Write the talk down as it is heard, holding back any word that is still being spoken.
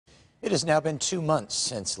It has now been 2 months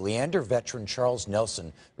since Leander veteran Charles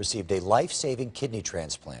Nelson received a life-saving kidney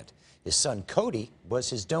transplant. His son Cody was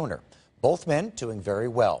his donor. Both men doing very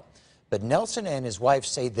well. But Nelson and his wife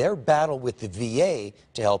say their battle with the VA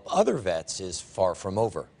to help other vets is far from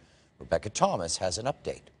over. Rebecca Thomas has an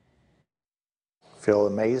update. Feel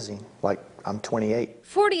amazing, like I'm 28.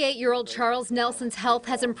 48-year-old Charles Nelson's health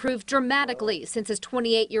has improved dramatically since his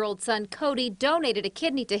 28-year-old son Cody donated a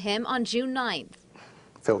kidney to him on June 9th.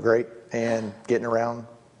 Feel great and getting around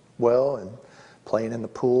well and playing in the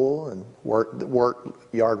pool and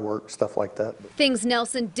yard work, stuff like that. Things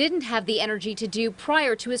Nelson didn't have the energy to do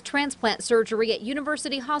prior to his transplant surgery at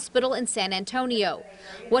University Hospital in San Antonio.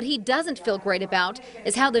 What he doesn't feel great about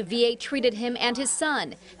is how the VA treated him and his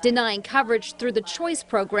son, denying coverage through the Choice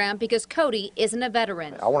program because Cody isn't a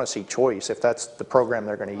veteran. I want to see Choice, if that's the program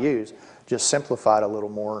they're going to use, just simplify it a little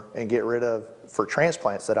more and get rid of, for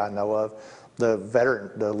transplants that I know of,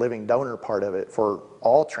 the living donor part of it for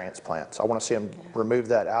all transplants. I want to see them remove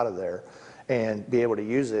that out of there and be able to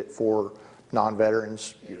use it for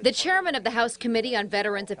non-veterans. The chairman of the House Committee on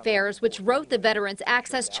Veterans Affairs, which wrote the Veterans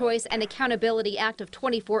Access, Choice, and Accountability Act of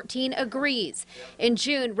 2014, agrees. In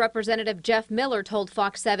June, Representative Jeff Miller told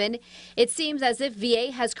Fox 7, "It seems as if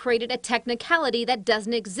VA has created a technicality that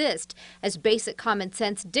doesn't exist, as basic common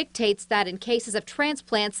sense dictates that in cases of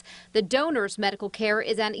transplants, the donor's medical care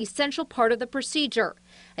is an essential part of the procedure.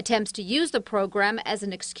 Attempts to use the program as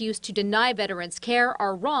an excuse to deny veterans care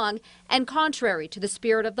are wrong and contrary to the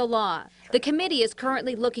spirit of the law." The committee is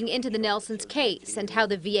currently looking into the Nelson's case and how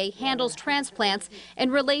the VA handles transplants in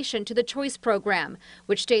relation to the Choice program,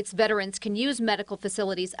 which states veterans can use medical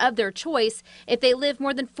facilities of their choice if they live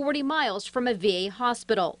more than 40 miles from a VA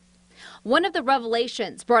hospital. One of the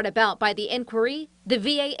revelations brought about by the inquiry, the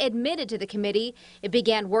VA admitted to the committee it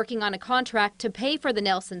began working on a contract to pay for the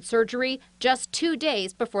Nelson surgery just 2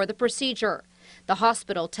 days before the procedure. The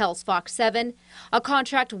hospital tells Fox 7, "A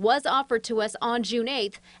contract was offered to us on June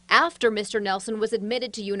 8th after Mr. Nelson was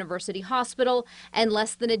admitted to University Hospital and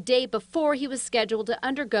less than a day before he was scheduled to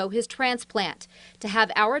undergo his transplant. To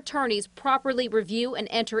have our attorneys properly review and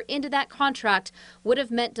enter into that contract would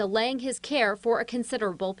have meant delaying his care for a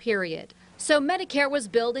considerable period." So Medicare was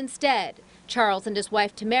billed instead. Charles and his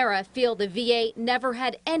wife Tamara feel the VA never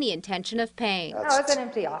had any intention of paying. No, it's an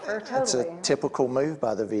empty offer, totally. It's a typical move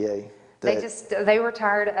by the VA. They were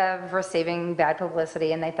tired of receiving bad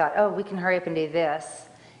publicity, and they thought, oh, we can hurry up and do this,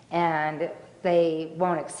 and they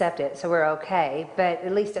won't accept it, so we're okay. But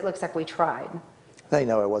at least it looks like we tried. They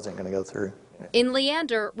know it wasn't going to go through. In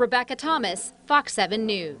Leander, Rebecca Thomas, Fox 7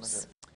 News.